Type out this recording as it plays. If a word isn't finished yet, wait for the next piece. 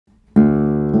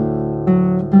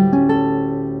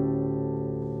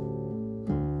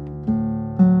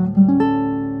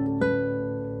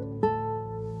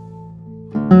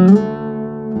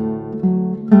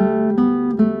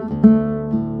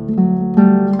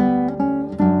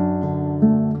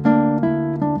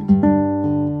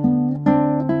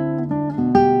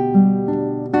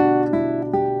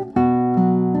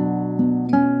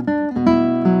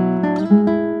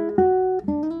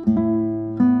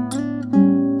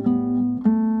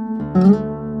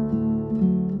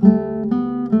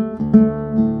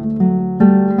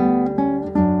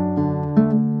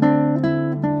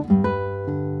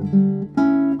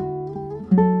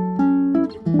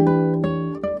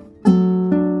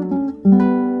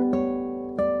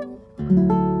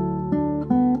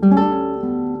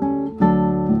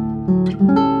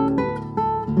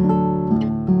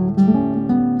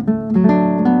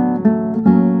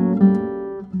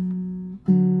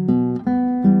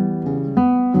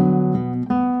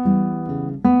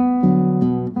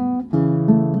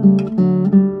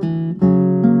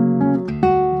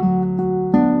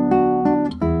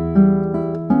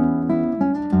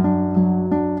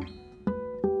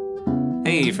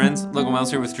Hey friends, Logan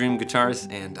here with Dream Guitars,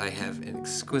 and I have an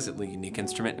exquisitely unique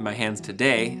instrument in my hands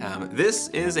today. This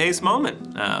is a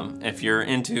Smallman. If you're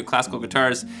into classical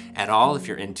guitars at all, if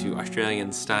you're into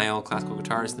Australian style classical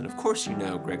guitars, then of course you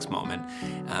know Greg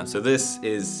Smallman. So this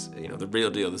is, the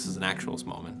real deal. This is an actual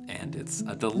Smallman, and it's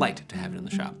a delight to have it in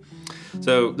the shop.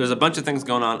 So there's a bunch of things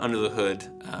going on under the hood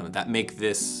that make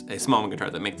this a Smallman guitar,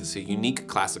 that make this a unique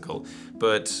classical,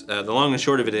 but the long and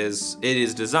short of it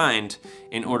is designed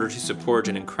in order to support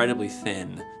an incredibly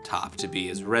thin top, to be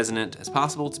as resonant as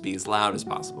possible, to be as loud as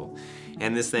possible.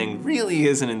 And this thing really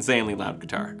is an insanely loud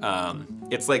guitar.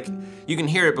 It's like, you can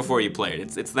hear it before you play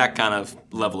it. It's that kind of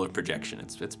level of projection.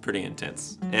 It's pretty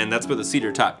intense. And that's with a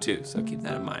cedar top too, so keep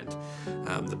that in mind.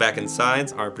 The back and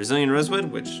sides are Brazilian rosewood,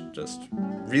 which just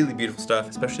really beautiful stuff,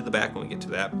 especially the back when we get to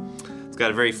that. It's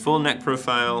got a very full neck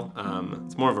profile.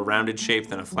 It's more of a rounded shape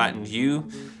than a flattened U,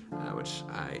 which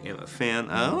I am a fan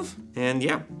of. And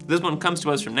yeah, this one comes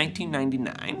to us from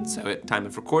 1999, so at time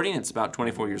of recording, it's about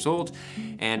 24 years old,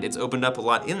 and it's opened up a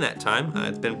lot in that time.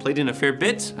 It's been played in a fair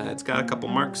bit. It's got a couple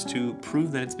marks to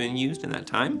prove that it's been used in that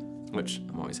time, which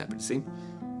I'm always happy to see.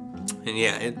 And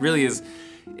yeah, it really is,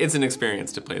 it's an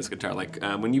experience to play this guitar. Like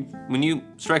when you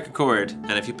strike a chord,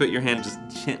 and if you put your hand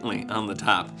just gently on the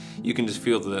top, you can just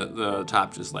feel the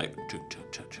top just like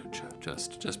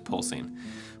just pulsing,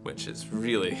 which is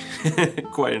really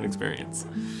quite an experience.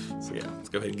 So yeah, let's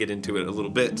go ahead and get into it a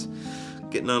little bit.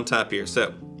 Getting on top here.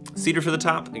 So cedar for the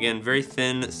top, again, very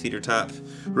thin cedar top,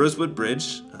 rosewood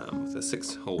bridge with a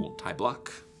 6-hole tie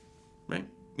block, right?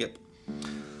 Yep.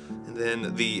 And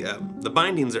then the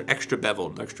bindings are extra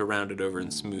beveled, extra rounded over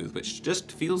and smooth, which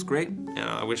just feels great.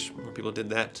 I wish more people did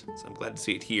that, so I'm glad to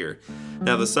see it here.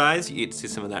 Now the sides, you get to see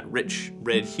some of that rich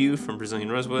red hue from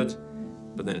Brazilian rosewood,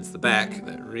 but then it's the back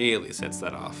that really sets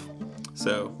that off.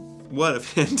 So what a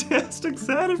fantastic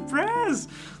set of brass!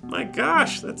 My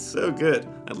gosh, that's so good.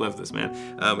 I love this, man.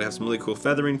 We have some really cool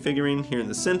feathering figuring here in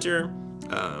the center,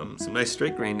 some nice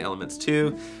straight grained elements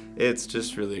too. It's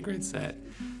just really a great set.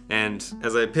 And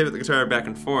as I pivot the guitar back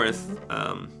and forth,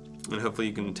 and hopefully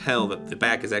you can tell that the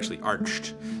back is actually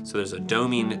arched. So there's a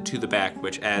doming to the back,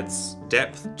 which adds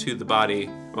depth to the body,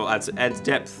 well, adds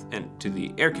depth and to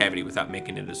the air cavity without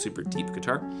making it a super deep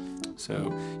guitar.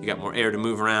 So you got more air to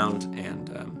move around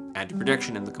and add to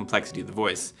projection and the complexity of the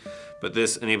voice. But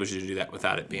this enables you to do that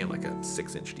without it being like a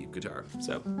 6-inch deep guitar.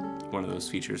 So one of those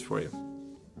features for you.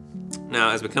 Now,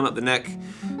 as we come up the neck,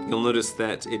 you'll notice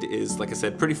that it is, like I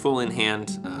said, pretty full in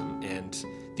hand, and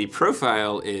the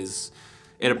profile is,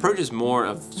 it approaches more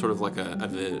of sort of like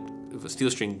a steel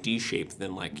string D shape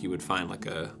than like you would find like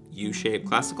a U shape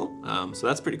classical. So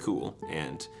that's pretty cool,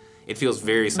 and it feels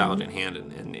very solid in hand,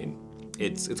 and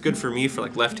it's good for me for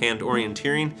like left hand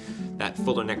orienteering. That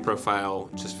fuller neck profile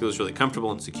just feels really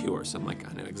comfortable and secure. So I'm like,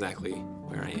 I know exactly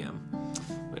where I am,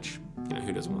 which,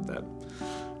 who doesn't want that?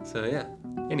 So yeah,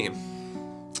 anyhow.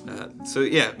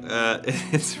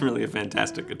 It's really a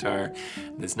fantastic guitar.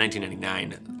 This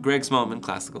 1999 Greg Smallman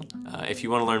Classical. If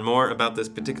you want to learn more about this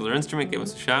particular instrument, give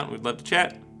us a shot. We'd love to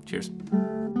chat. Cheers.